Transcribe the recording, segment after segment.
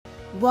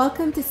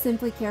Welcome to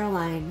Simply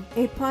Caroline,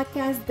 a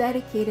podcast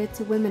dedicated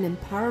to women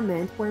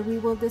empowerment where we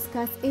will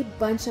discuss a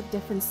bunch of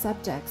different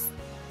subjects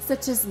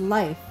such as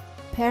life,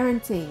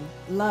 parenting,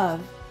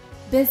 love,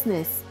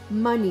 business,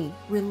 money,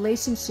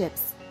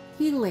 relationships,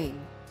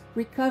 healing,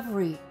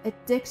 recovery,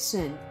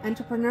 addiction,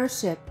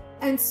 entrepreneurship,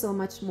 and so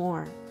much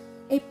more.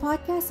 A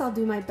podcast I'll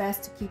do my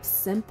best to keep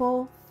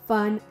simple,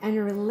 fun, and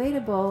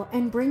relatable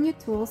and bring you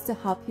tools to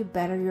help you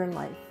better your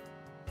life.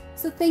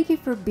 So thank you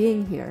for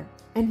being here.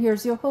 And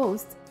here's your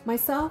host,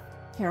 myself,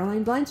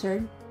 Caroline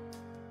Blanchard.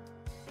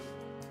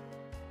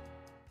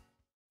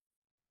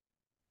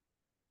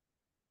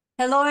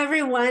 Hello,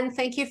 everyone.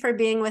 Thank you for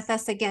being with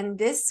us again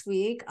this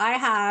week. I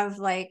have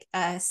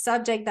a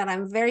subject that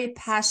I'm very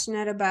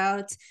passionate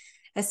about,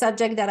 a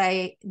subject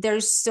that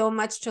there's so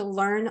much to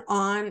learn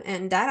on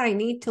and that I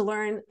need to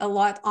learn a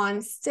lot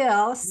on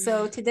still.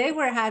 So today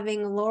we're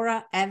having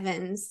Laura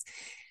Evans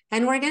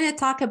and we're going to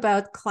talk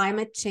about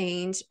climate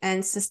change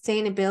and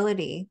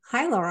sustainability.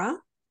 Hi, Laura.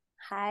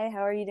 Hi, how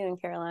are you doing,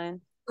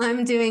 Caroline?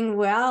 I'm doing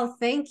well,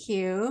 thank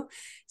you.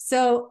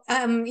 So,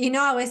 I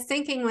was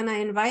thinking when I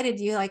invited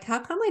you, how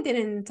come I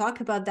didn't talk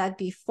about that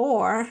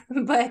before?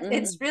 But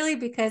it's really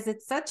because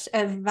it's such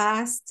a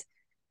vast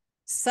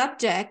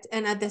subject,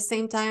 and at the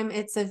same time,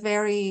 it's a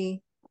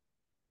very,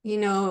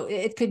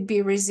 it could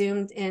be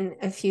resumed in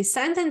a few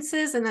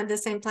sentences, and at the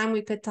same time,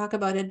 we could talk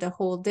about it the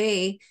whole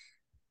day.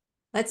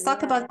 Let's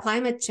talk about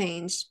climate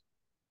change.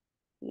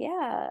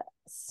 Yeah,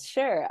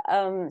 sure.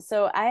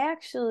 So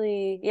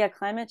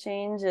climate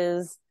change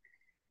is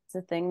it's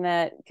a thing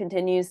that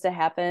continues to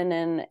happen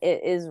and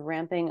it is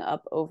ramping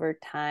up over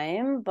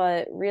time,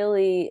 but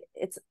really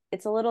it's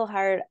a little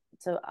hard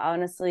to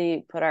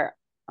honestly put our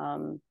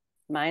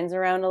minds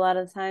around a lot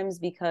of times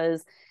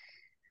because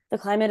the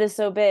climate is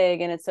so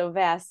big and it's so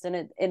vast and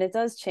it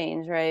does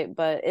change, right?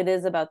 But it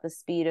is about the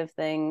speed of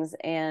things,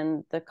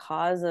 and the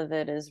cause of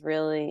it is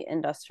really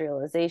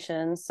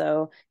industrialization.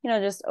 So,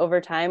 just over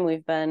time,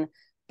 we've been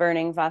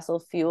burning fossil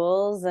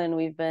fuels and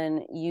we've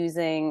been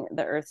using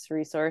the Earth's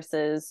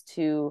resources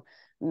to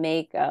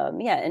make,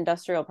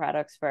 industrial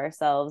products for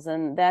ourselves.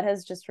 And that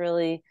has just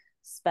really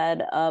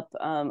sped up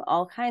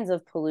all kinds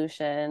of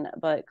pollution.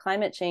 But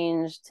climate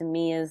change to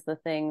me is the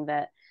thing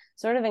that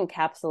sort of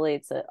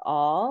encapsulates it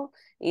all,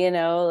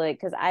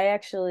 because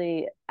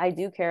I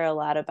do care a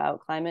lot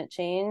about climate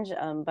change,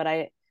 but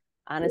I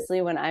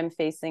honestly, when I'm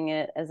facing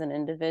it as an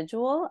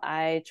individual,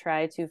 I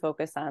try to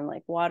focus on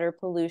like water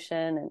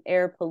pollution and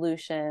air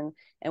pollution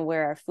and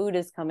where our food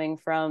is coming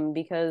from,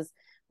 because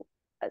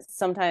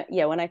sometimes,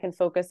 when I can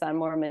focus on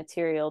more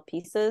material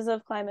pieces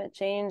of climate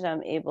change,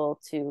 I'm able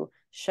to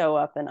show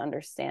up and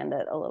understand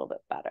it a little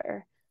bit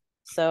better.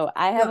 So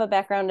I have a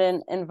background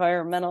in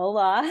environmental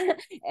law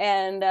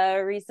and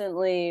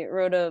recently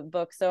wrote a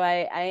book. So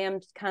I am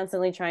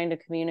constantly trying to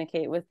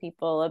communicate with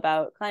people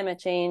about climate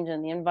change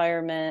and the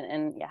environment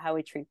and how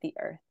we treat the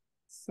earth.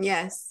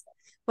 Yes.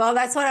 Well,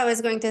 that's what I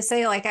was going to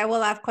say. I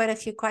will have quite a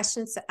few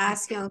questions to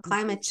ask you on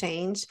climate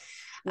change,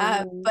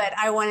 but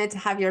I wanted to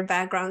have your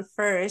background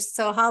first.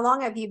 So how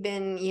long have you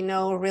been,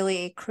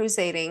 really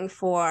crusading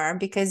for?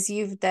 Because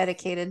you've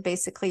dedicated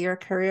basically your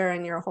career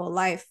and your whole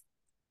life.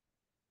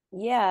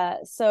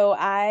 Yeah, so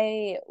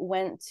I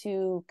went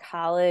to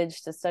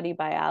college to study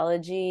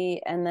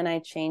biology and then I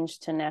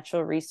changed to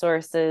natural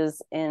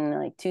resources in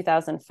like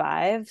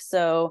 2005.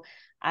 So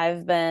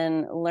I've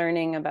been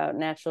learning about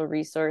natural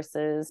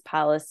resources,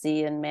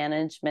 policy, and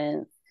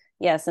management,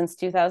 since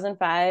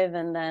 2005.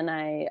 And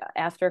then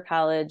after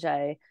college,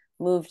 I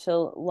moved to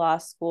law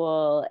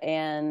school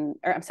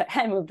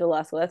I moved to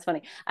law school. That's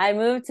funny. I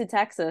moved to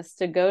Texas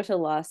to go to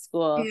law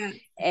school. Yeah.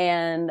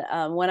 And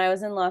when I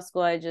was in law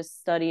school, I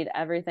just studied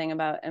everything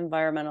about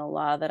environmental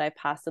law that I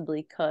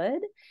possibly could.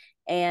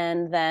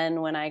 And then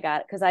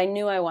because I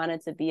knew I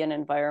wanted to be an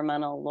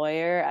environmental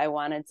lawyer, I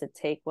wanted to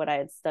take what I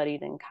had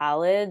studied in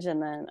college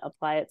and then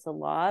apply it to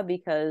law,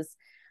 because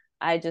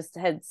I just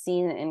had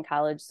seen in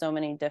college so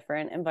many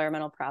different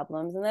environmental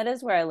problems. And that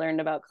is where I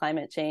learned about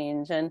climate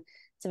change. And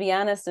to be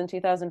honest, in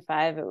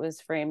 2005, it was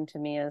framed to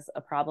me as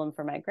a problem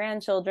for my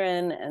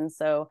grandchildren. And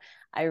so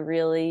I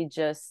really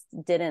just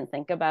didn't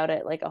think about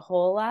it like a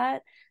whole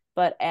lot.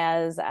 But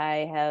as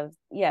I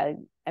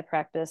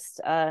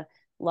practiced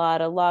law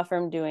at a law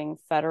firm doing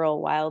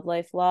federal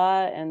wildlife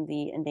law and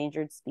the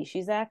Endangered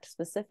Species Act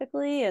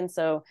specifically. And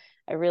so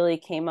I really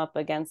came up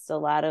against a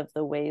lot of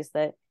the ways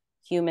that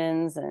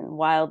humans and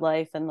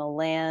wildlife and the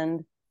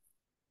land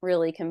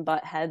really can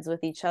butt heads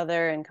with each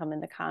other and come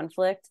into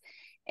conflict.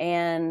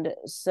 And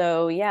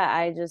so,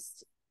 I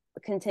just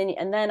continue.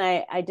 And then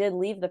I did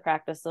leave the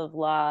practice of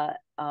law.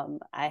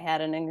 I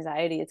had an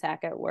anxiety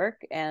attack at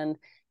work and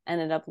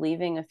ended up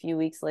leaving a few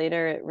weeks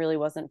later. It really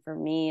wasn't for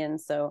me. And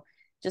so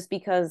just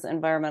because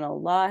environmental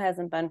law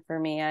hasn't been for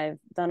me, I've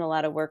done a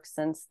lot of work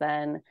since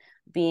then,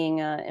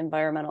 being an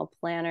environmental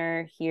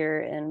planner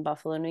here in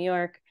Buffalo, New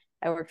York.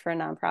 I worked for a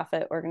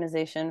nonprofit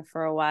organization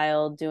for a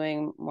while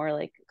doing more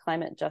like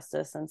climate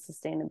justice and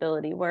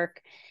sustainability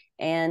work.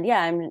 And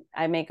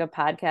I make a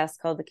podcast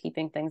called the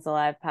Keeping Things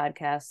Alive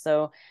podcast.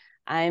 So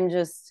I'm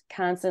just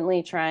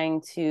constantly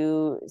trying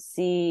to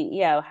see,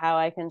 how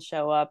I can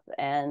show up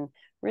and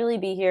really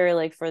be here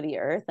like for the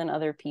earth and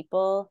other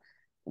people.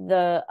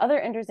 The other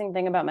interesting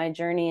thing about my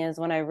journey is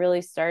when I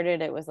really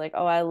started, it was like,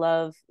 oh, I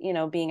love,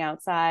 being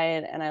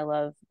outside and I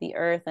love the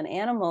earth and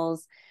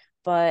animals.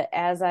 But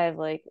as I've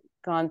like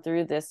gone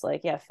through this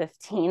like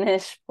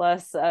 15-ish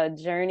plus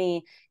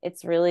journey,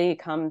 it's really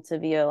come to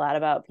be a lot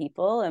about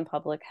people and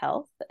public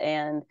health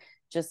and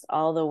just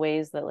all the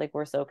ways that like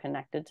we're so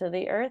connected to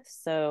the earth.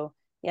 So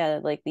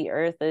like the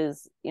earth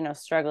is,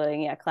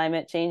 struggling.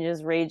 Climate change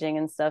is raging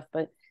and stuff,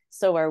 but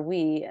so are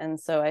we. And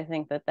so I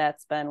think that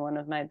that's been one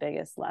of my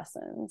biggest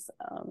lessons.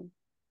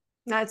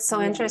 That's so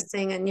Yeah.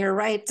 interesting. And you're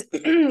right.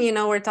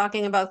 We're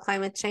talking about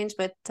climate change,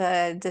 but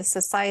the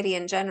society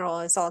in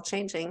general is all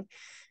changing.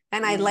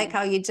 And I like Yeah.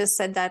 how you just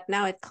said that.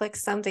 Now it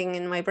clicks something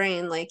in my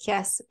brain. Like,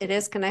 yes, it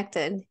is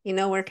connected.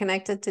 We're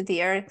connected to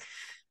the earth.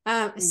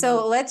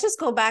 So let's just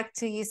go back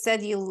to, you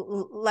said you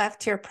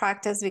left your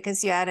practice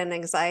because you had an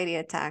anxiety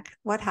attack.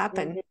 What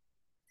happened?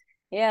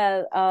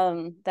 Yeah,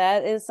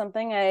 that is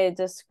something I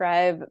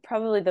describe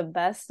probably the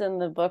best in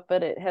the book,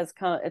 but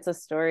it's a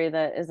story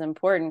that is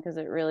important because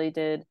it really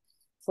did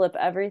flip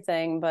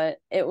everything. But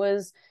it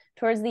was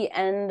towards the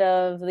end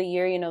of the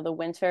year, the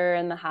winter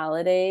and the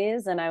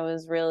holidays, and I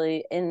was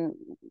really in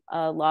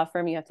a law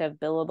firm, you have to have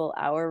billable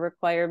hour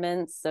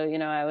requirements. So,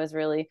 I was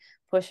really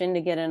pushing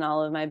to get in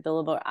all of my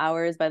billable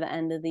hours by the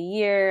end of the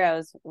year. I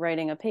was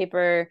writing a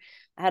paper.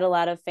 I had a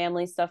lot of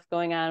family stuff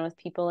going on with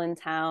people in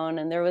town,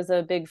 and there was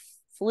a big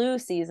flu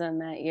season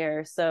that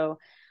year. So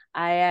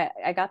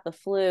I got the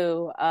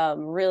flu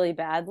really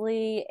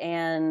badly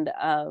and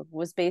I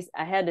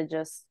had to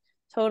just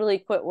totally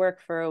quit work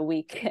for a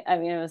week. I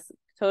mean, it was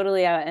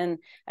totally out. And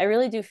I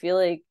really do feel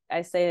like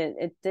I say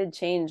it did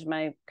change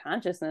my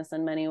consciousness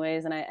in many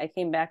ways. And I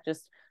came back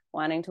just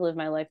wanting to live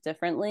my life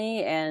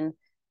differently and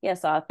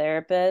saw a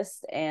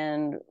therapist,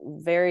 and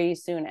very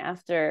soon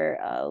after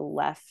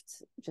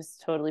left,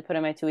 just totally put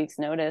in my 2 weeks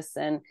notice,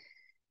 and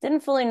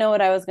didn't fully know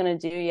what I was going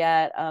to do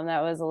yet.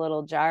 That was a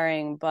little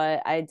jarring,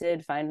 but I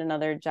did find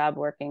another job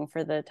working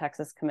for the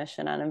Texas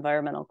Commission on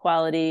Environmental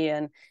Quality,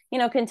 and,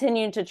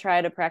 continued to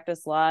try to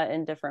practice law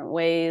in different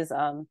ways,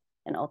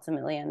 and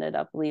ultimately ended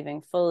up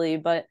leaving fully.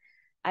 But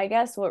I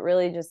guess what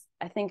really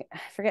I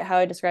forget how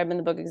I described in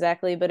the book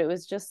exactly, but it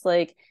was just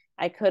like,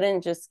 I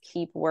couldn't just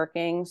keep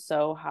working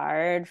so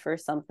hard for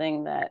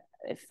something that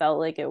it felt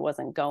like it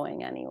wasn't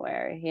going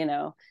anywhere,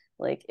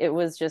 like it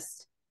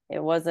wasn't,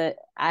 And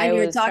I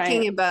you're was trying.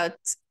 talking about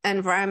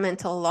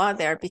environmental law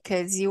there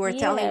because you were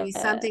telling Yeah. me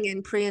something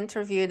in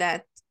pre-interview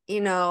that,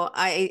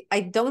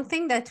 I don't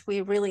think that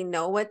we really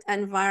know what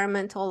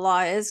environmental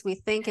law is. We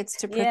think it's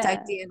to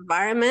protect Yeah. the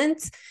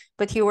environment,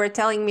 but you were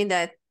telling me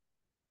that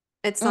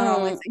it's not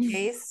always Mm. the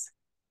case.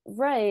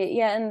 Right.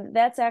 Yeah. And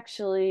that's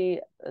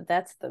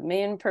the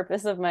main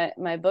purpose of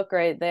my book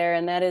right there.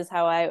 And that is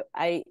how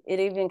it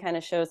even kind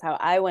of shows how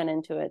I went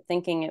into it,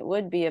 thinking it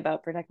would be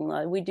about protecting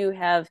law. We do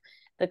have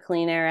the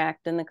Clean Air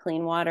Act and the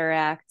Clean Water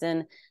Act,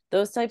 and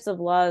those types of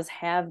laws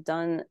have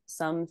done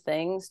some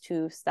things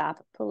to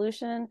stop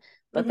pollution,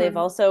 but they've Mm-hmm.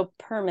 also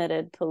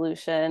permitted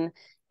pollution.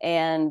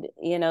 And,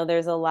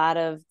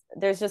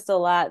 there's just a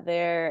lot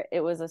there.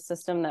 It was a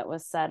system that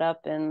was set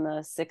up in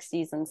the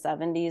 60s and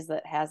 70s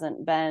that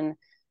hasn't been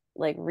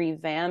like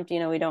revamped.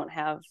 We don't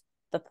have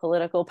the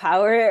political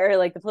power or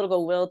like the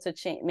political will to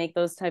make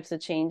those types of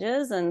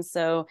changes, and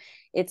so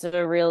it's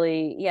a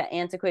really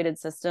antiquated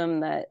system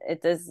that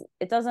it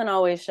doesn't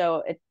always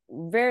show. It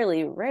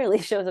rarely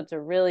shows up to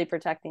really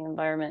protect the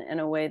environment in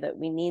a way that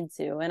we need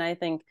to. And I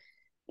think,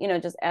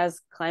 just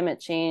as climate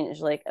change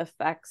like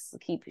effects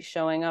keep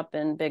showing up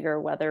in bigger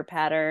weather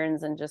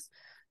patterns and just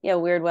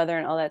weird weather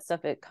and all that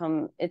stuff,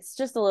 it's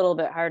just a little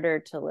bit harder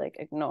to like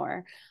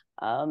ignore.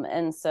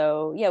 And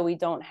so, we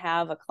don't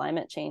have a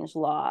climate change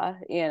law,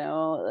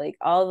 like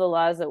all the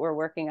laws that we're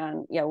working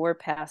on, were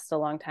passed a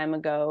long time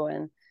ago,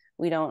 and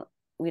we don't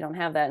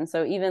have that. And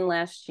so even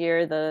last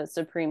year, the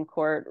Supreme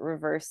Court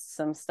reversed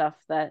some stuff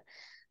that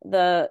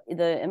the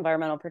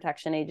Environmental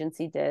Protection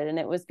Agency did, and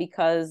it was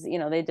because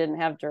they didn't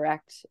have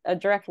a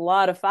direct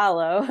law to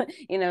follow.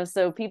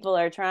 So people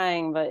are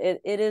trying, but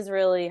it is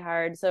really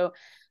hard. So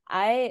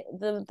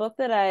the book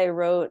that I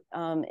wrote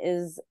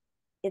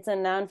it's a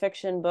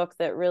nonfiction book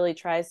that really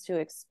tries to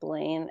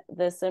explain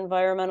this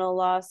environmental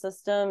law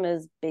system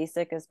as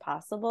basic as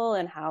possible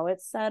and how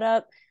it's set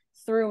up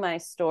through my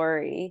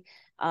story.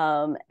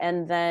 And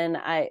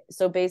then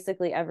so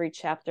basically every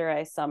chapter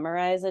I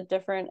summarize a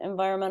different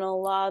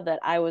environmental law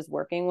that I was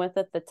working with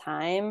at the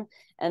time.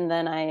 And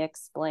then I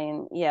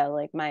explain,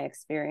 like my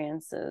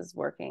experiences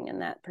working in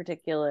that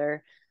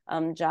particular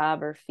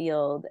job or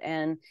field.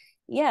 And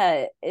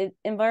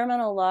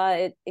environmental law,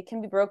 it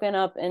can be broken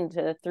up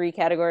into three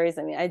categories.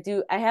 I mean,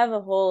 I have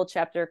a whole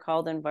chapter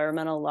called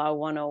Environmental Law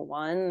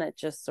 101 that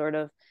just sort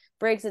of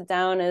breaks it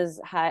down as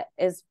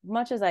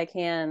much as I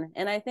can.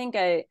 And I think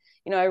I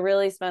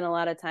really spent a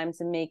lot of time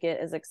to make it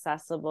as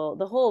accessible,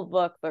 the whole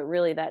book, but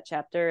really that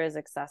chapter is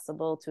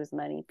accessible to as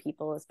many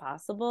people as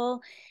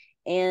possible.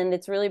 And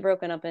it's really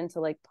broken up into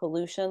like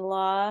pollution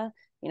law,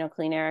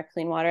 Clean Air Act,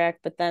 Clean Water Act,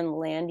 but then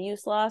land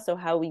use law. So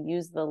how we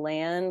use the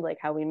land, like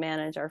how we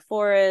manage our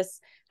forests,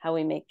 how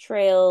we make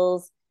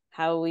trails,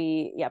 how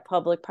we,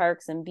 public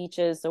parks and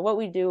beaches. So what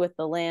we do with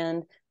the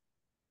land.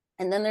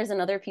 And then there's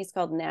another piece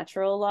called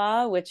natural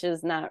law, which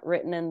is not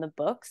written in the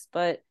books,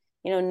 but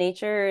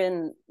nature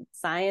and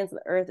science,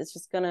 the earth is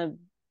just going to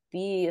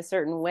be a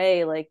certain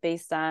way, like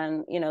based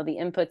on, the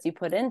inputs you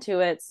put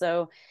into it.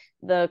 So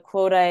the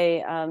quote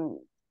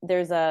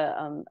there's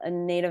a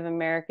Native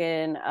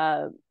American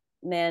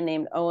man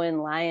named Owen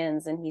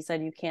Lyons, and he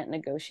said, you can't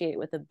negotiate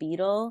with a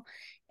beetle.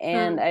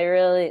 And I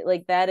really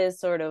like that is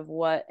sort of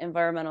what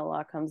environmental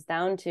law comes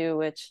down to,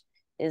 which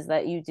is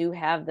that you do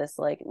have this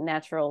like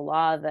natural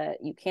law that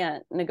you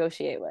can't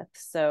negotiate with.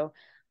 So,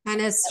 and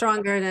it's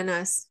stronger than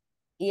us.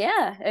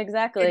 Yeah,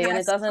 exactly. And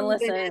it doesn't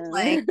listen.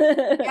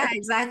 Yeah,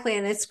 exactly.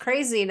 And it's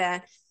crazy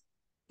that,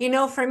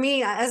 for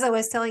me, as I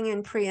was telling you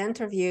in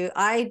pre-interview,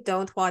 I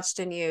don't watch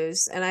the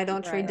news and I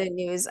don't read the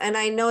news. And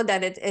I know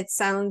that it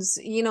sounds,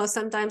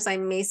 sometimes I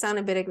may sound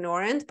a bit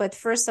ignorant, but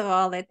first of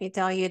all, let me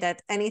tell you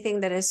that anything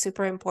that is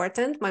super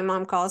important, my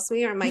mom calls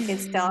me or my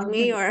kids tell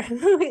me, or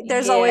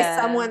there's always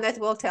someone that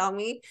will tell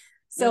me.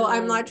 So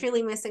I'm not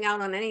really missing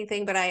out on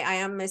anything, but I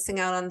am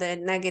missing out on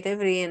the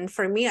negativity. And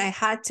for me, I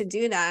had to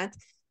do that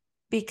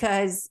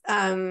because,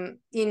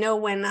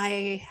 when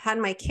I had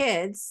my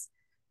kids,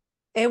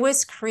 it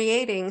was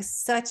creating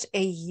such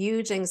a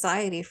huge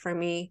anxiety for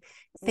me,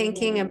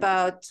 thinking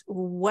about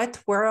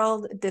what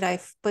world did I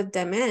put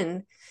them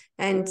in.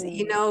 And,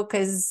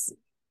 because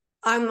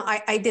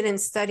I didn't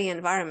study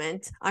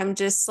environment. I'm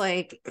just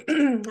like,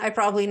 I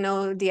probably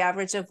know the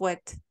average of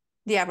what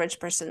the average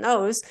person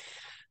knows.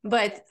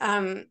 But,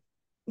 the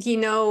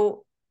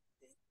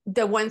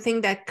one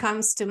thing that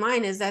comes to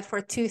mind is that for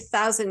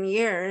 2000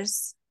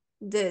 years,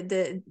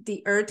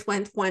 the earth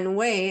went one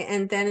way,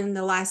 and then in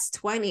the last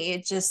 20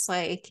 it just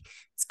like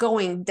it's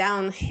going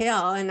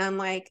downhill, and I'm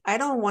like, I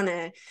don't want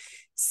to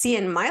see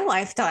in my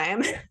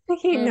lifetime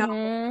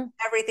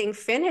everything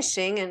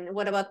finishing. And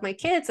what about my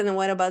kids, and then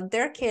what about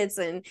their kids?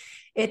 And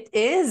it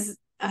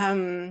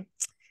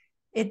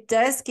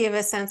does give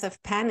a sense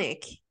of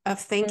panic, of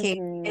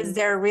thinking, is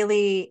there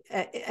really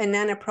an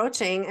end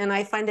approaching? And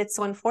I find it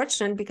so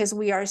unfortunate because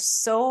we are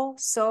so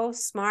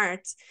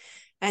smart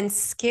and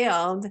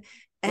skilled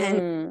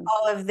and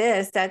all of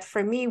this, that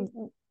for me,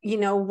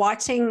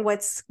 watching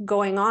what's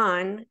going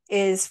on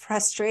is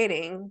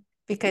frustrating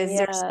because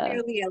there's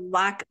clearly a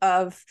lack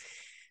of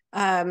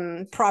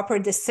proper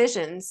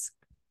decisions.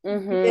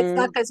 It's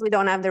not because we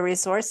don't have the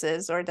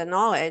resources or the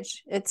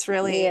knowledge. It's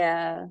really,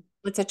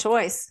 it's a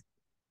choice.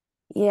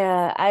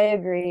 Yeah, I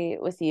agree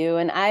with you.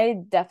 And I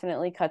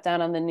definitely cut down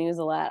on the news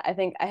a lot. I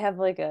think I have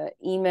like a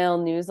email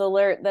news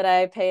alert that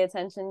I pay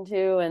attention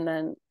to and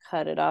then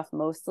cut it off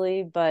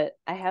mostly. But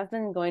I have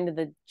been going to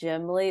the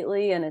gym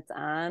lately and it's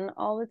on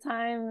all the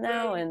time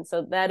now. And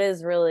so that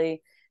is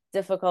really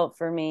difficult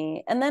for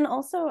me. And then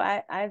also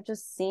I've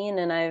just seen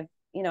and I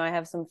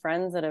have some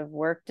friends that have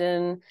worked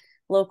in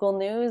local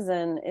news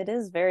and it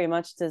is very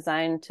much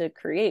designed to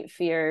create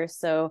fear.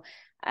 So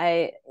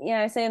I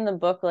say in the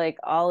book, like,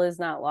 all is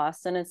not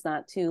lost and it's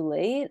not too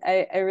late.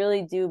 I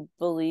really do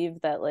believe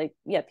that, like,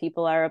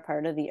 people are a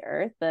part of the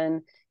earth.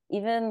 And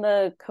even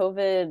the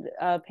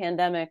COVID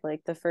pandemic,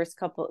 like the first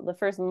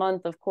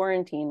month of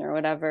quarantine or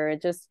whatever,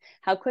 it just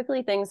how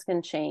quickly things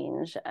can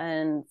change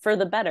and for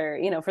the better,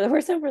 for the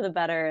worse and for the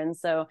better. And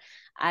so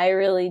I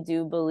really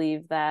do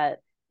believe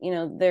that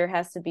there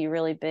has to be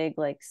really big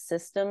like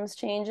systems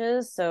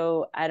changes.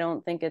 So I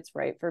don't think it's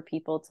right for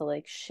people to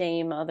like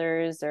shame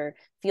others or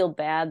feel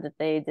bad that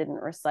they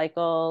didn't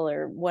recycle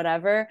or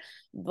whatever.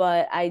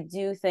 But I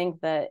do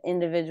think that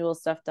individual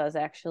stuff does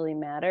actually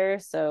matter.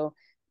 So,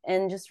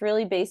 and just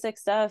really basic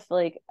stuff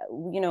like,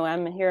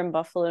 I'm here in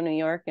Buffalo, New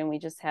York, and we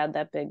just had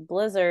that big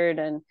blizzard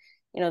and,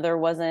 there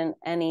wasn't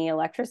any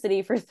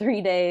electricity for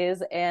 3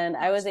 days. And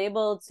I was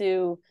able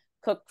to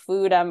cook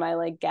food on my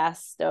like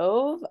gas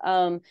stove.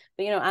 But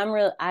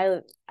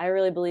I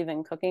really believe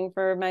in cooking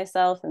for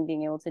myself and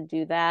being able to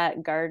do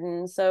that,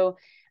 garden. So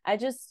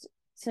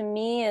to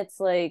me, it's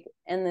like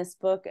in this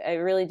book, I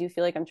really do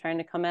feel like I'm trying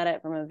to come at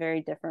it from a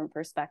very different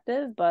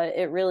perspective, but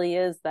it really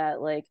is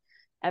that like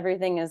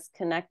everything is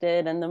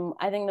connected. And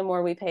I think the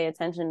more we pay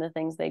attention to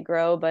things, they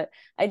grow. But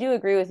I do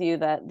agree with you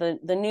that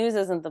the news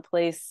isn't the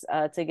place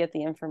to get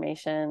the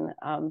information.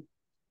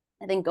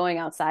 I think going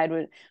outside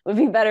would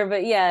be better,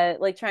 but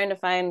like trying to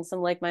find some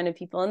like-minded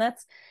people. And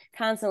that's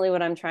constantly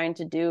what I'm trying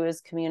to do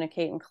is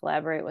communicate and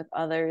collaborate with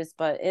others.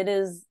 But it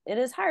is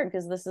hard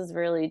because this is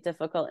really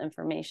difficult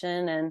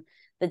information and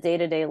the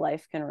day-to-day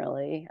life can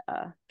really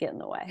get in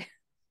the way.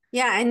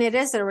 Yeah, and it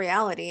is a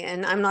reality,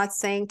 and I'm not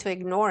saying to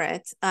ignore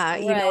it.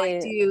 I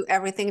do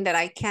everything that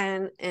I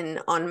can, and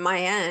on my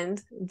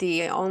end,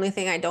 the only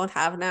thing I don't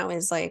have now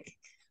is like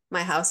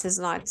my house is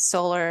not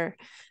solar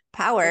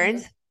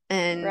powered,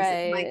 and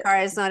my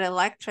car is not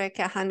electric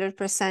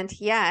 100%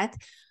 yet.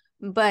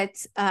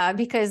 But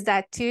because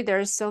that too,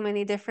 there's so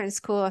many different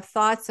school of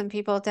thoughts, and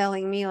people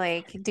telling me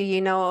like, do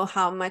you know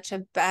how much a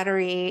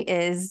battery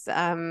is,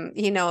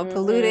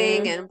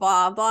 polluting Mm-hmm. and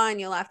blah blah, and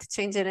you'll have to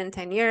change it in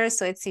 10 years,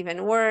 so it's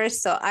even worse.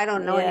 So I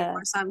don't know anymore.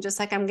 Yeah. So I'm just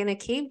like, I'm gonna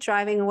keep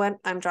driving what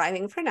I'm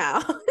driving for now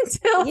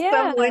until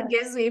someone Yeah.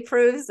 gives me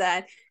proofs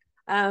that,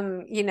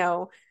 um, you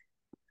know,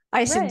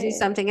 I should do Right.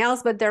 something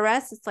else. But the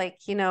rest, it's like,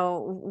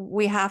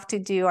 we have to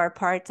do our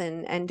part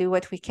and do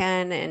what we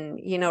can and,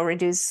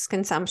 reduce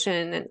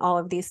consumption and all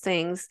of these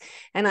things.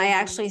 And I Mm-hmm.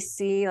 actually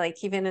see,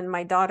 like, even in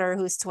my daughter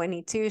who's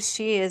 22,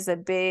 she is a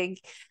big,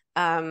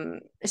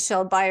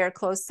 she'll buy her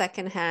clothes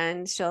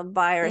secondhand, she'll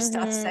buy her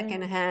stuff Mm-hmm.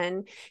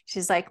 secondhand.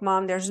 She's like,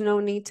 Mom, there's no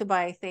need to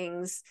buy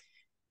things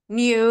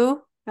new.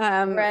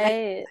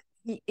 Right.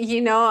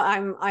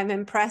 I'm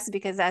impressed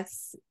because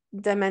that's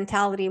the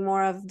mentality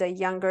more of the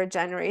younger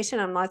generation.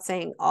 I'm not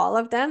saying all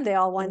of them, they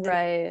all want it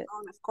Right.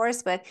 on, of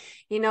course, but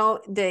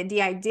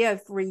the idea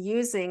of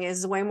reusing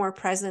is way more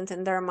present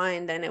in their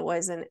mind than it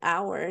was in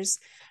ours.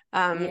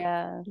 um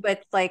Yeah.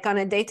 but like on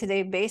a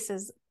day-to-day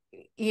basis,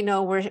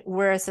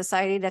 we're a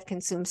society that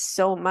consumes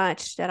so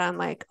much that I'm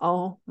like,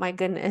 oh my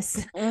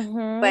goodness.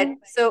 But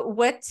Mm-hmm. so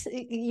what,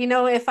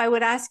 if I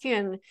would ask you,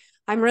 and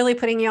I'm really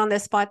putting you on the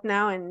spot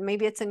now, and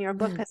maybe it's in your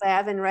book because I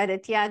haven't read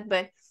it yet,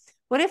 but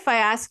what if I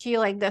ask you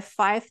like the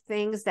 5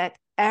 things that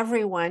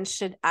everyone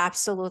should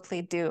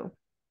absolutely do?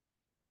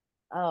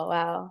 Oh,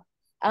 wow.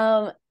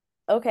 Um,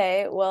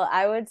 okay. Well,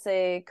 I would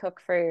say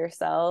cook for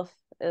yourself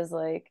is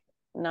like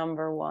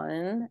number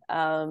one.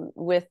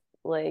 With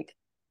like,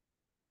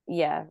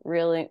 yeah,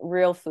 really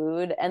real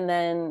food. And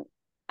then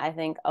I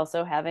think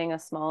also having a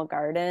small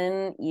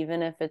garden,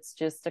 even if it's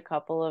just a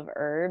couple of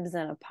herbs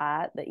in a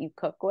pot that you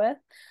cook with.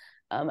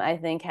 I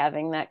think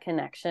having that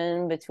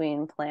connection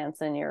between plants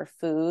and your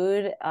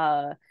food,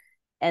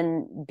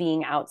 and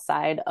being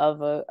outside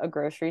of a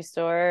grocery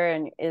store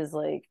and is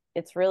like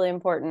it's really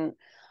important.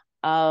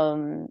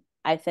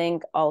 I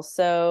think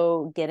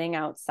also getting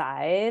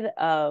outside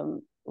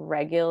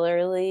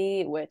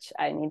regularly, which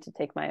I need to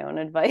take my own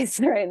advice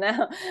right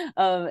now,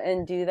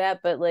 and do that.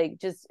 But like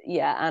just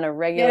yeah, on a Get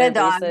regular a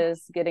dog.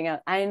 basis, getting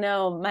out. I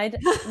know my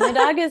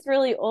dog is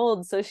really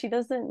old, so she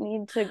doesn't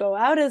need to go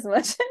out as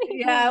much anymore.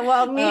 Yeah,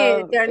 well,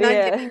 me, they're not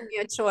Yeah. giving me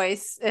a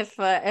choice. If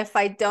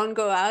I don't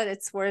go out,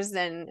 it's worse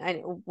than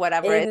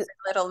whatever. It's Ex-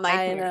 a little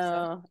I nightmare. So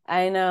know.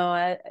 I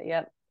know.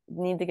 Yep.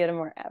 Need to get a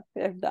more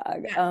active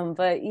dog. yeah.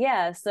 But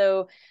yeah,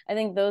 so I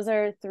think those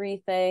are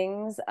three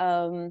things.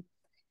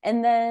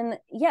 And then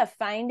yeah,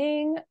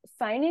 finding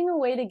a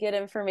way to get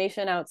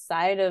information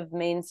outside of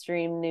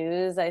mainstream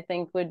news, I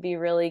think would be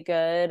really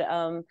good.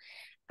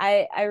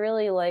 I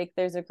really like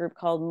there's a group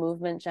called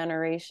Movement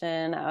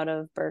Generation out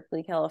of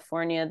Berkeley,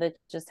 California that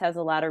just has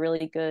a lot of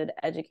really good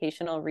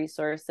educational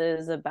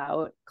resources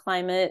about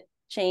climate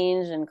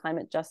change and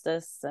climate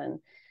justice and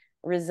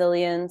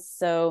resilience.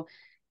 So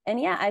and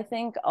yeah, I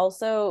think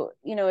also,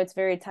 it's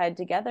very tied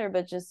together,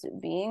 but just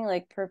being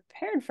like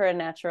prepared for a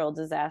natural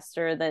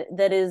disaster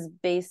that is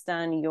based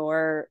on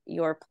your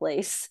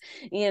place.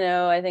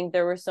 I think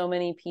there were so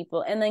many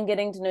people and then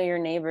getting to know your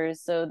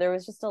neighbors. So there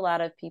was just a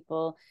lot of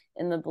people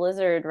in the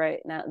blizzard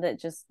right now that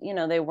just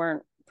they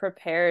weren't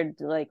prepared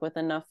like with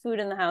enough food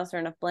in the house or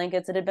enough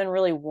blankets. It had been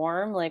really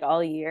warm like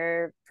all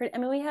year. I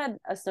mean, we had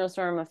a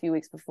snowstorm a few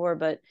weeks before,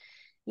 but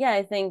yeah,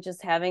 I think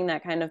just having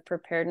that kind of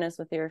preparedness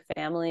with your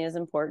family is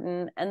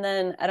important. And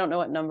then I don't know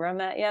what number I'm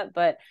at yet,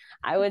 but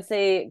I would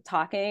say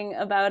talking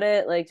about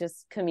it, like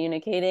just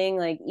communicating,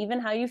 like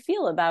even how you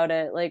feel about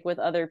it, like with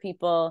other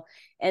people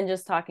and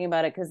just talking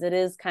about it, because it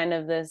is kind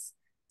of this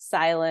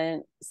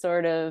silent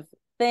sort of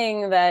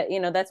thing that,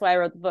 that's why I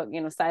wrote the book,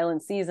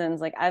 Silent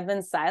Seasons. Like I've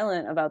been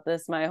silent about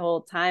this my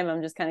whole time.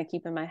 I'm just kind of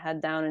keeping my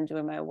head down and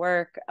doing my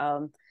work.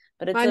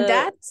 But it's On a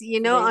that, it's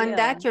a big on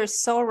that, deal. you're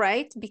so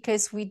right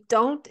because we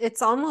don't,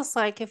 it's almost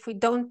like if we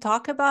don't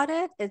talk about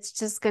it, it's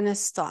just gonna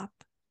stop.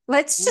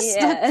 Let's just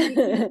not,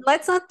 Yeah.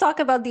 let's not talk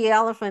about the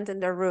elephant in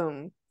the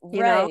room,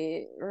 you know?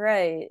 Right,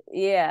 right.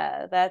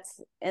 Yeah,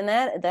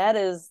 that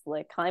is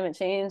like climate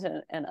change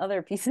and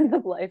other pieces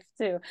of life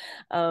too.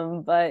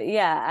 But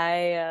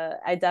yeah,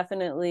 I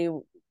definitely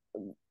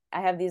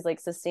I have these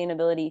like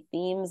sustainability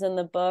themes in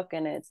the book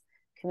and it's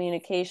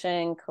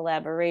communication,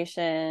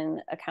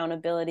 collaboration,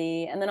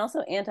 accountability, and then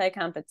also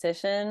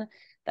anti-competition.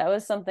 That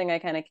was something I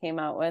kind of came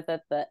out with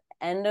at the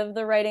end of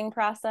the writing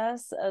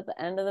process, at the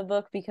end of the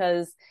book,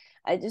 because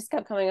I just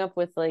kept coming up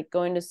with like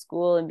going to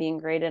school and being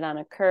graded on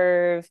a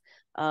curve.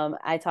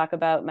 I talk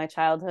about my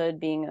childhood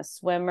being a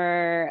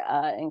swimmer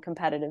in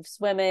competitive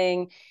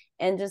swimming,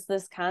 and just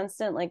this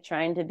constant like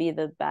trying to be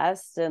the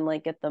best and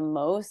like get the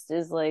most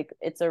is like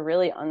it's a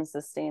really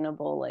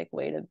unsustainable like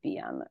way to be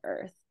on the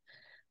earth.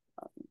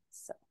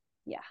 So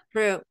yeah.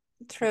 True,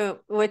 true,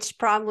 which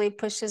probably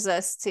pushes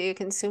us to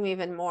consume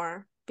even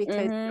more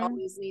because you Mm-hmm.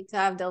 always need to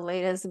have the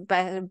latest,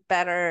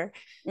 better,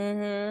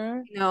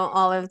 Mm-hmm.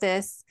 all of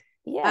this.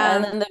 Yeah,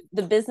 and Um, then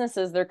the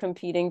businesses they're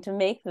competing to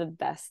make the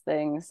best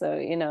thing. So,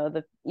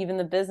 the even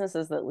the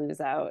businesses that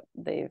lose out,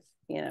 they've,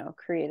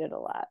 created a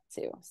lot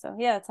too. So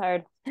yeah, it's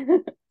hard.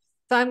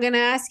 So I'm going to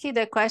ask you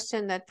the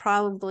question that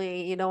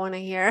probably you don't want to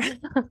hear.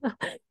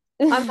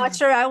 I'm not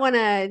sure I want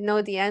to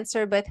know the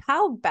answer, but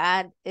how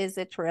bad is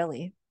it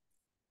really?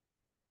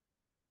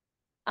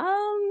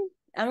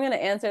 I'm gonna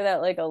answer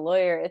that like a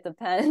lawyer. It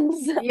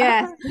depends.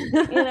 Yes.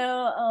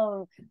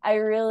 I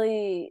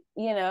really,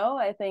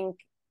 I think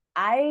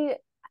I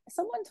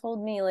someone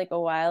told me like a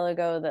while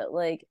ago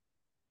that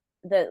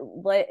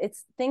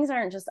it's things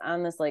aren't just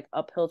on this like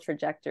uphill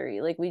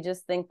trajectory. Like we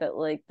just think that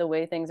like the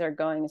way things are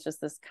going is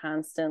just this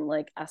constant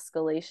like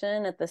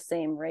escalation at the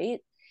same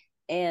rate.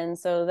 And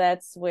so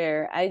that's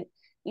where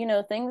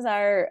things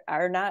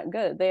are not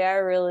good. They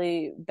are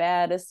really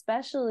bad,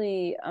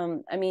 especially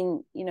I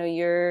mean,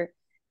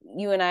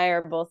 you and I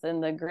are both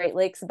in the Great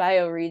Lakes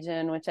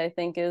bioregion, which I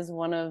think is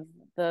one of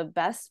the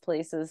best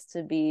places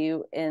to be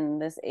in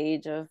this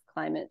age of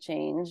climate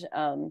change.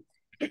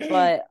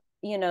 But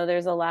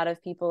there's a lot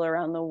of people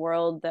around the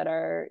world that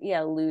are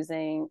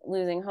losing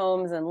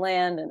homes and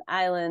land and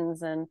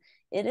islands, and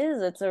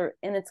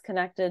it's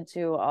connected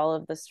to all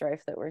of the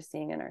strife that we're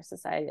seeing in our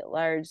society at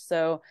large.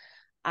 So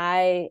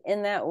I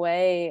in that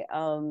way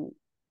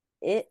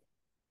it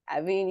I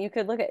mean, you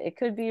could look at it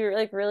could be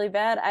like really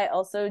bad. I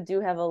also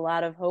do have a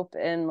lot of hope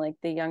in like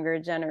the younger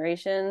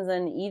generations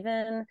and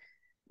even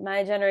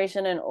my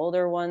generation and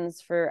older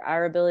ones for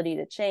our ability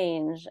to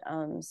change.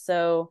 And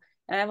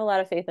I have a lot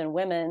of faith in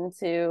women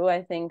too.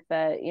 I think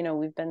that,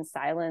 we've been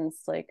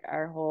silenced like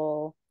our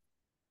whole,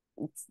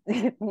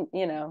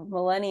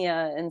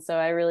 millennia. And so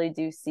I really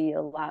do see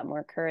a lot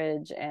more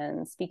courage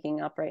and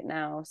speaking up right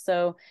now.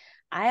 So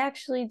I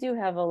actually do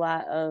have a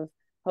lot of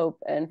hope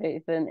and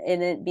faith in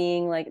it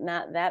being like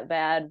not that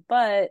bad,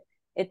 but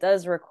it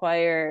does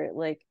require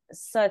like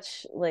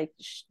such like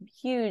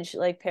huge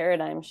like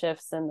paradigm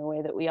shifts in the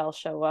way that we all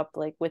show up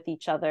like with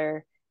each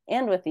other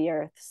and with the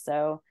earth.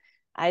 So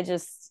I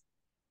just,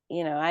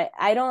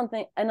 I don't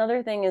think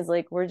another thing is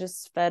like we're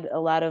just fed a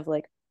lot of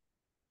like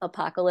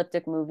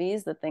apocalyptic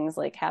movies that things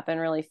like happen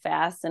really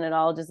fast and it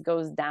all just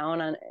goes down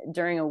on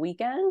during a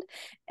weekend,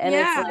 and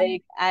it's Yeah.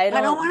 like I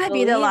don't want to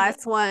be the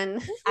last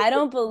one. I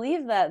don't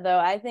believe that though.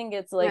 I think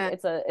it's like Yeah.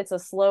 it's a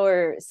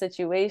slower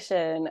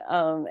situation,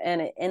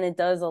 and it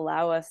does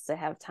allow us to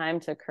have time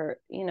to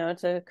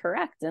to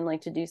correct and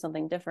like to do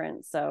something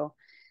different. So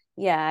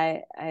yeah,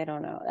 I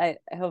don't know. I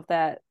hope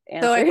that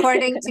So answered.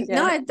 according to,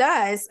 no, Yeah, it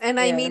does. And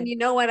I yeah, mean, you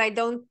know what? I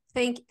don't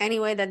think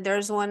anyway that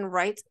there's one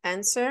right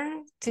answer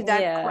to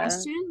that yeah,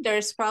 question.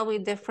 There's probably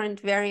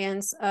different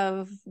variants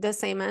of the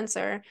same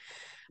answer.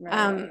 right.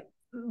 Um,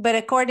 but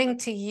according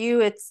to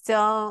you, it's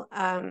still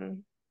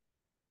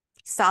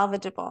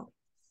salvageable.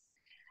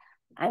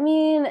 I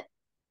mean,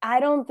 I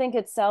don't think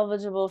it's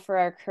salvageable for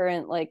our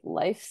current like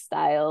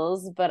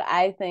lifestyles, but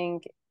I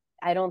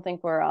don't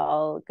think we're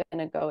all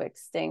gonna go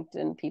extinct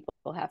and people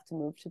have to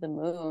move to the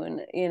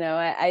moon.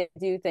 I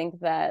do think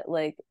that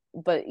like,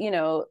 but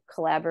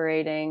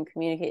collaborating,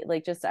 communicate,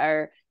 like just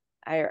our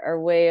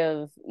way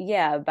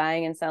of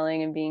buying and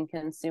selling and being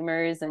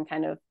consumers and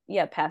kind of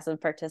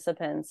passive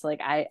participants. Like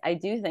I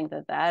do think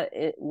that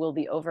it will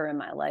be over in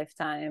my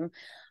lifetime.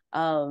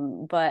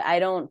 But I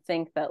don't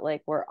think that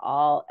like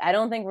I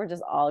don't think we're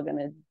just all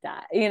gonna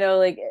die,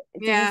 like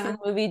did you see Yeah. the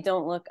movie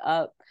Don't Look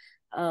Up?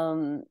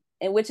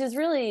 And which is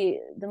really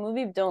the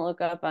movie Don't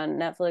Look Up on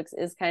Netflix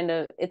is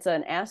it's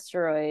an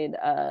asteroid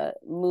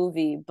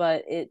movie,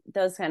 but it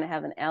does kind of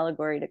have an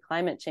allegory to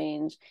climate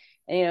change.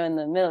 And in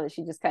the middle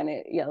she just kind of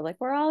yells like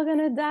we're all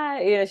gonna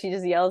die, she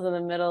just yells in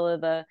the middle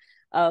of the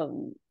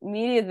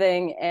media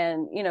thing,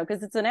 and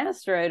because it's an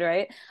asteroid,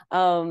 right?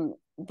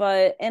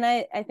 But and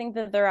I think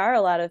that there are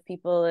a lot of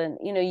people, and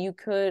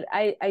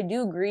I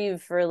do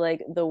grieve for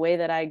like the way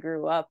that I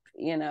grew up,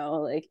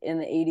 like in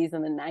the 80s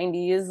and the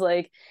 90s,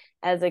 like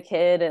as a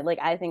kid, and like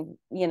I think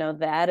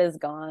that is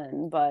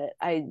gone, but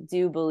I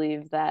do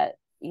believe that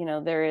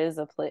there is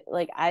a place,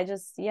 like I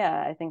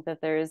think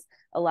that there's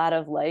a lot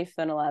of life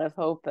and a lot of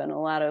hope and a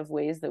lot of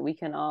ways that we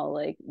can all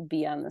like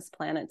be on this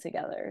planet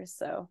together.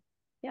 So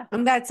yeah.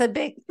 And that's a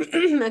big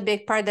a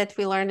big part that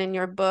we learn in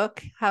your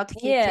book, how to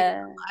keep things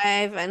Yeah.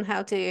 alive and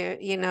how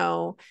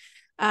to,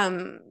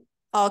 um,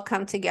 all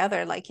come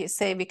together, like you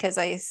say, because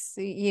I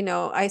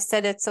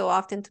said it so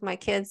often to my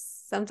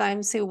kids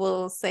sometimes who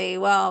will say,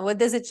 well, what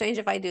does it change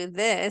if I do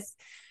this?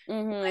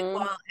 Like,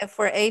 Mm-hmm. well, if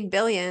we're 8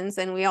 billions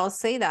and we all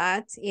say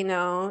that,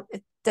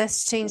 it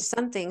does change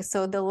something.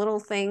 So the little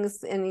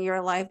things in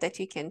your life that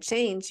you can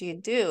change, you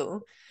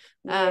do.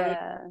 Um,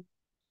 Yeah.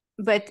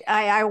 but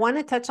I want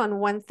to touch on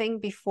one thing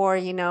before,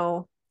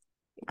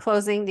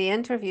 closing the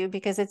interview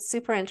because it's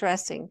super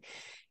interesting.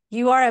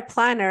 You are a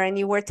planner and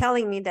you were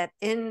telling me that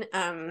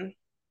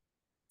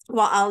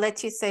well, I'll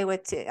let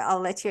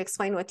you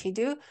explain what you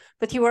do,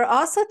 but you were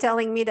also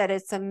telling me that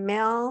it's a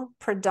male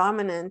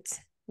predominant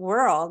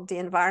world, the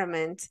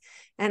environment.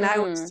 And I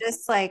was Mm,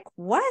 just like,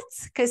 what?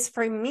 Because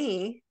for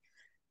me,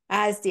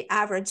 as the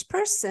average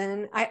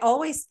person, I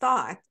always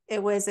thought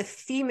it was a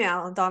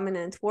female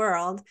dominant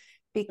world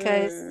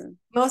because mm,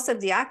 most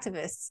of the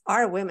activists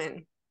are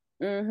women.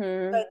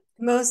 mm-hmm. But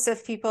most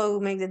of people who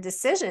make the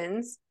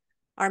decisions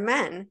are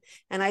men.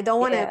 And I don't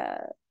want to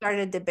Yeah. start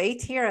a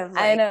debate here of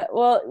I like, know.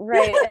 Well,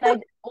 right.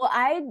 And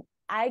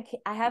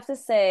I have to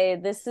say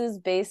this is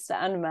based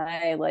on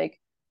my like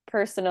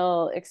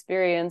personal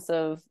experience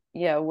of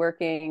yeah,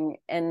 working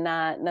and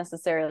not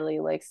necessarily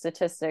like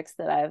statistics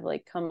that I've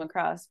like come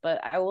across,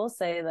 but I will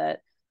say that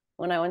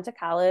when I went to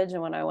college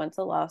and when I went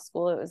to law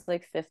school, it was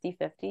like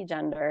 50-50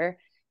 gender.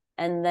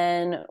 And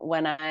then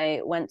when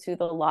I went to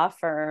the law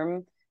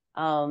firm,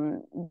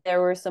 um,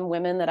 there were some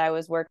women that I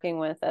was working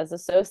with as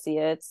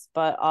associates,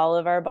 but all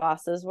of our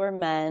bosses were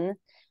men.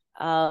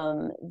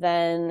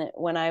 Then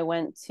when I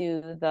went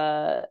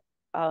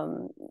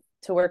um,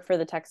 to work for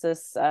the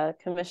Texas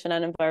Commission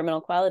on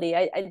Environmental Quality,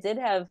 I did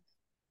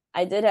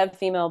have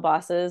female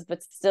bosses,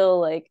 but still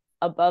like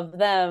above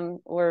them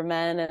were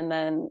men. And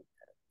then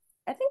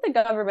I think the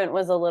government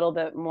was a little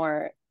bit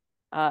more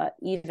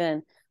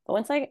even. But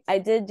once I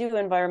did do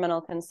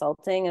environmental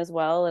consulting as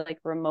well, like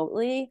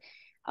remotely,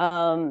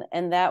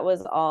 and that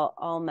was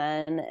all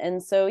men.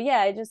 And so yeah,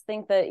 I just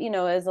think that, you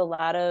know, as a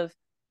lot of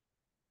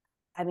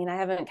I mean, I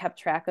haven't kept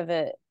track of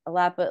it a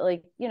lot, but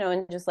like, you know,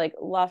 and just like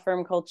law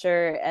firm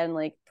culture and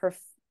like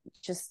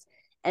just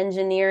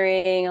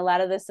engineering, a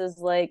lot of this is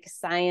like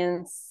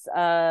science,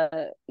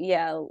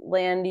 yeah,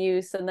 land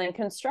use and then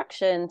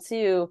construction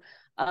too.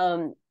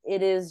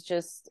 It is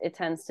just, it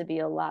tends to be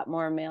a lot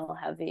more male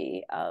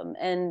heavy.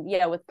 And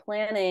yeah, with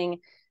planning,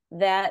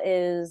 that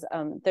is,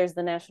 there's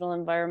the National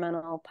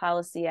Environmental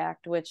Policy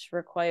Act, which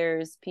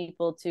requires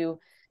people to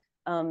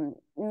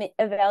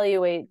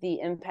evaluate the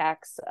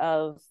impacts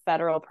of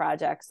federal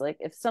projects. Like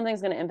if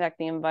something's going to impact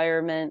the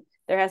environment,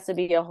 there has to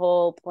be a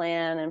whole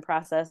plan and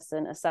process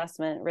and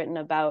assessment written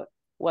about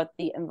what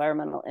the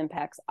environmental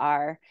impacts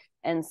are.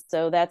 And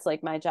so that's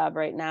like my job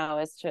right now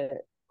is to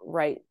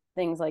write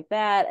things like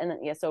that. And then,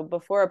 yeah, so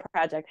before a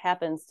project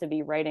happens, to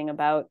be writing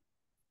about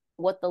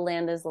what the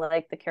land is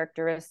like, the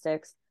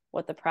characteristics,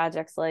 what the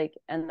project's like,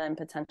 and then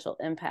potential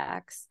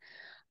impacts.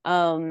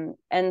 And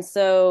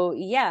so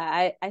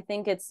yeah, I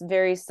think it's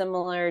very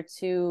similar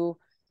to,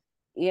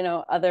 you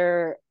know,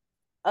 other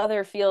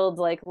fields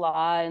like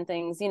law and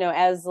things, you know,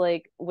 as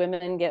like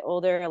women get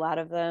older, a lot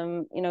of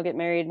them, you know, get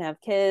married and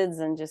have kids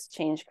and just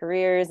change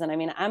careers. And I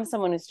mean, I'm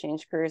someone who's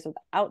changed careers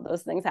without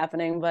those things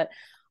happening, but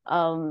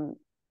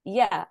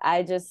yeah,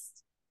 I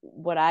just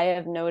what I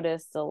have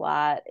noticed a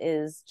lot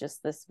is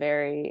just this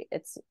very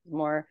it's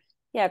more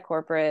yeah,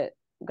 corporate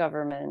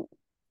government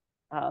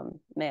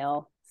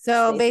male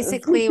so spaces.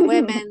 basically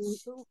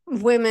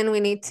women, we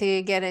need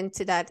to get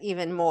into that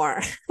even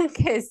more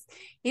because,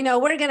 you know,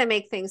 we're going to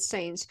make things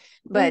change.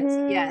 But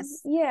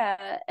yes.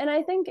 Yeah, and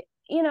I think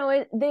you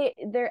know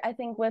they're I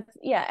think with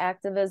yeah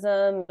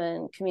activism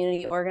and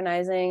community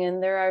organizing,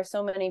 and there are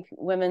so many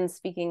women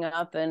speaking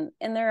up, and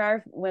there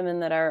are women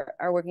that are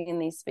working in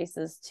these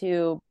spaces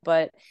too.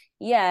 But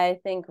yeah, I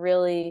think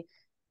really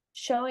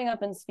showing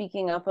up and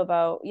speaking up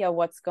about yeah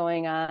what's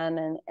going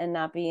on and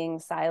not being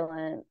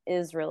silent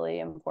is really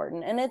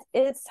important. And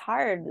it's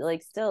hard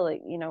like still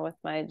like you know with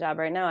my job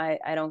right now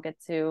I don't get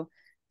to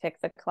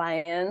pick the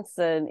clients,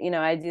 and you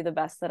know I do the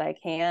best that I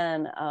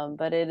can,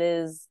 but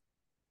it's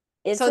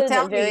So a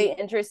tell very me,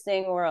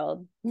 interesting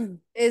world.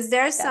 is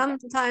there Yeah.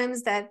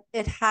 sometimes that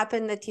it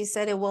happened that you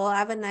said it will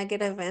have a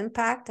negative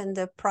impact and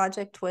the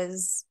project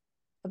was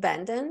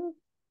abandoned?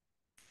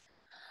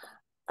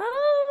 Um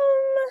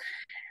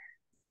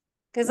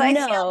Because I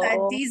feel that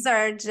no. these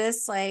are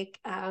just like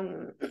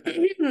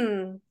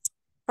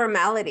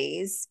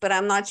formalities, but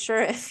I'm not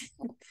sure if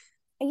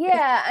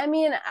Yeah, I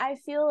mean, I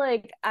feel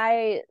like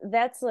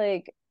that's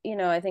like, you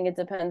know, I think it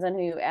depends on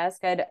who you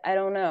ask. I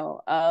don't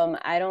know.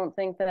 I don't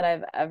think that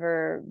I've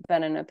ever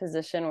been in a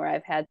position where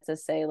I've had to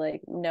say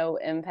like no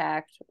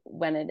impact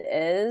when it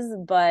is,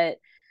 but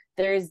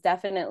there's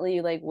definitely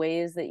like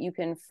ways that you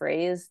can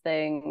phrase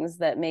things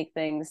that make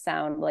things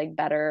sound like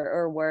better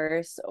or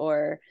worse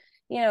or,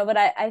 you know, but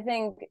I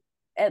think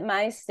at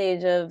my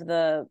stage of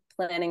the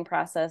planning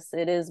process,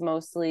 it is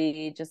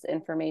mostly just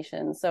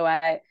information. So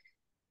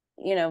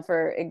you know,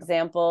 for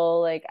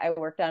example, like I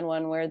worked on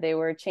one where they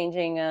were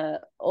changing a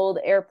old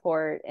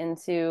airport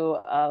into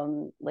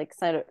like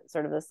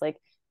sort of this like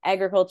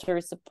agriculture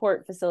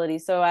support facility.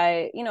 So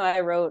you know,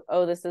 I wrote,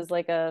 oh, this is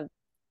like a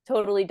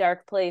totally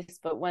dark place,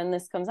 but when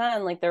this comes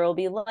on, like there will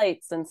be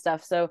lights and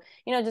stuff. So,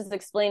 you know, just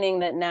explaining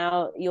that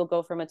now you'll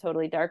go from a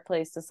totally dark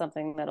place to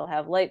something that'll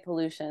have light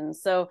pollution.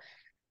 So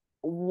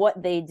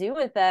what they do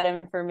with that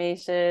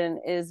information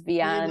is you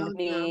beyond don't know.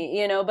 me,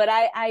 you know, but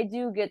I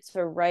do get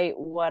to write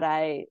what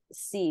I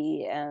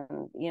see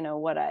and you know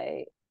what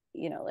I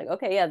you know like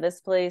okay yeah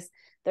this place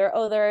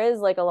there is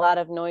like a lot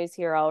of noise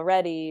here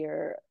already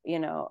or you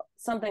know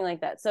something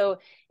like that. So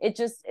it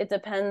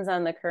depends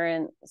on the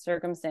current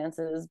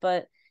circumstances,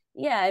 but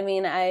yeah, I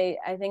mean I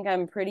think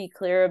I'm pretty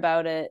clear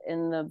about it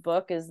in the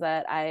book is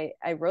that I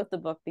wrote the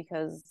book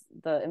because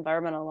the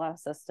environmental law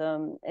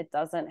system it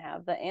doesn't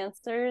have the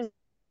answers.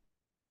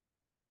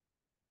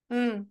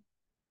 Mm,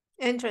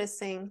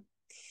 interesting.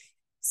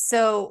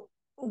 So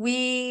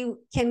we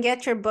can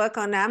get your book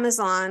on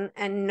Amazon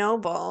and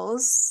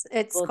Nobles.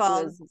 It's Able to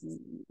called as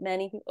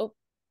many people. Oh.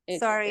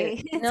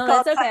 Sorry, it's No,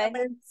 called that's okay.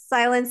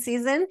 silent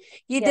season.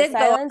 You Yeah, did go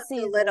silent up a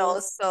little,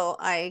 seasons. so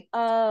I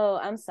Oh,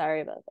 I'm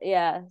sorry about that.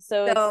 Yeah.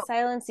 So it's so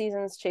silent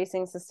seasons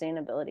chasing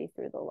sustainability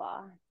through the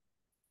law.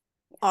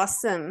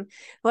 awesome.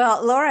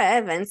 Well, Laura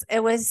Evans,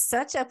 it was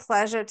such a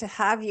pleasure to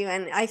have you,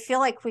 and I feel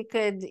like we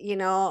could,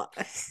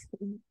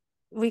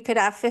 we could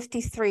have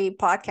 53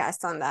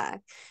 podcasts on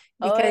that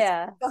Oh because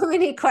yeah. so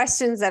many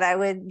questions that I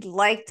would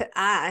like to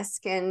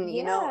ask, and it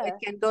Yeah.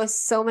 can go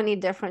so many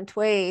different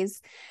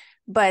ways.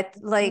 But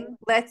like, Mhm.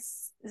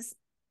 let's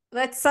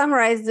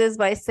summarize this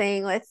by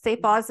saying let's stay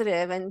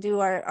positive and do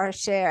our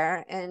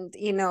share, and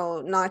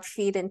not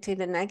feed into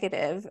the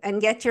negative,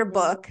 and get your Mhm.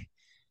 book,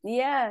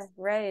 Yeah,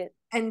 right.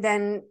 and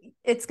then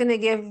it's going to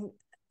give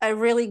a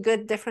really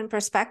good different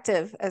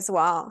perspective as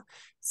well.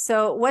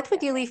 So what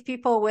would you Yeah. leave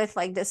people with,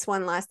 like this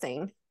one last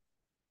thing?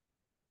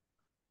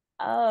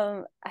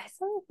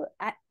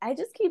 I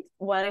just keep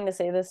wanting to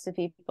say this to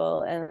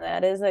people, and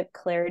that is that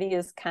clarity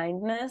is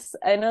kindness.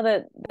 I know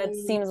that that Mm,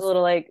 seems a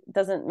little like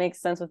doesn't make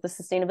sense with the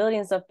sustainability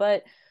and stuff,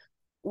 but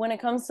when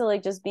it comes to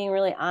like just being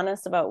really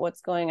honest about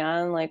what's going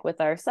on, like with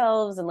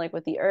ourselves and like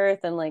with the earth,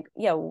 and like,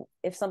 yeah,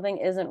 if something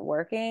isn't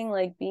working,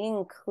 like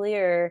being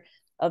clear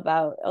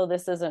about, oh,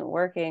 this isn't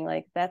working,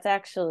 like that's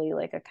actually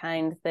like a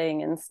kind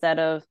thing instead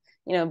of,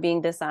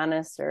 being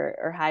dishonest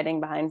or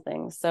hiding behind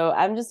things. So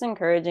I'm just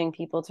encouraging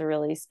people to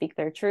really speak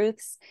their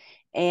truths.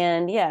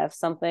 And yeah, if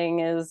something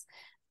is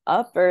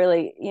up, or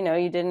like, you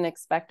didn't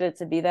expect it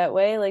to be that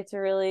way, like to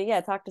really,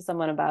 yeah, talk to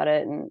someone about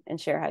it and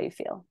share how you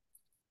feel.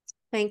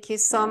 thank you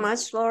so Yeah.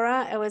 much,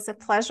 Laura. It was a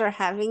pleasure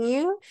having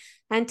you.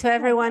 And to Yeah.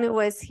 everyone who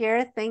was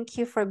here, thank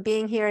you for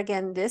being here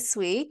again this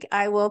week.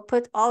 I will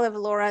put all of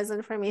Laura's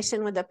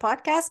information with the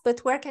podcast, but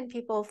where can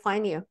people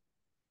find you?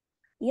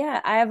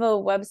 Yeah, I have a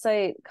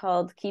website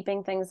called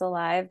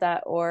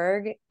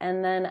keepingthingsalive.org.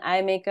 And then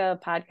I make a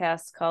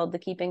podcast called the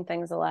Keeping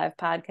Things Alive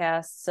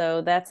podcast.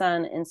 So that's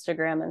on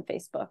Instagram and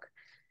Facebook.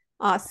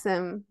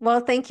 Awesome.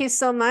 Well, thank you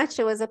so much.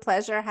 It was a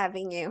pleasure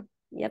having you.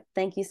 Yep.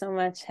 Thank you so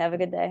much. Have a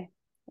good day.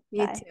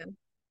 You Bye.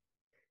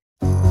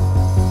 too.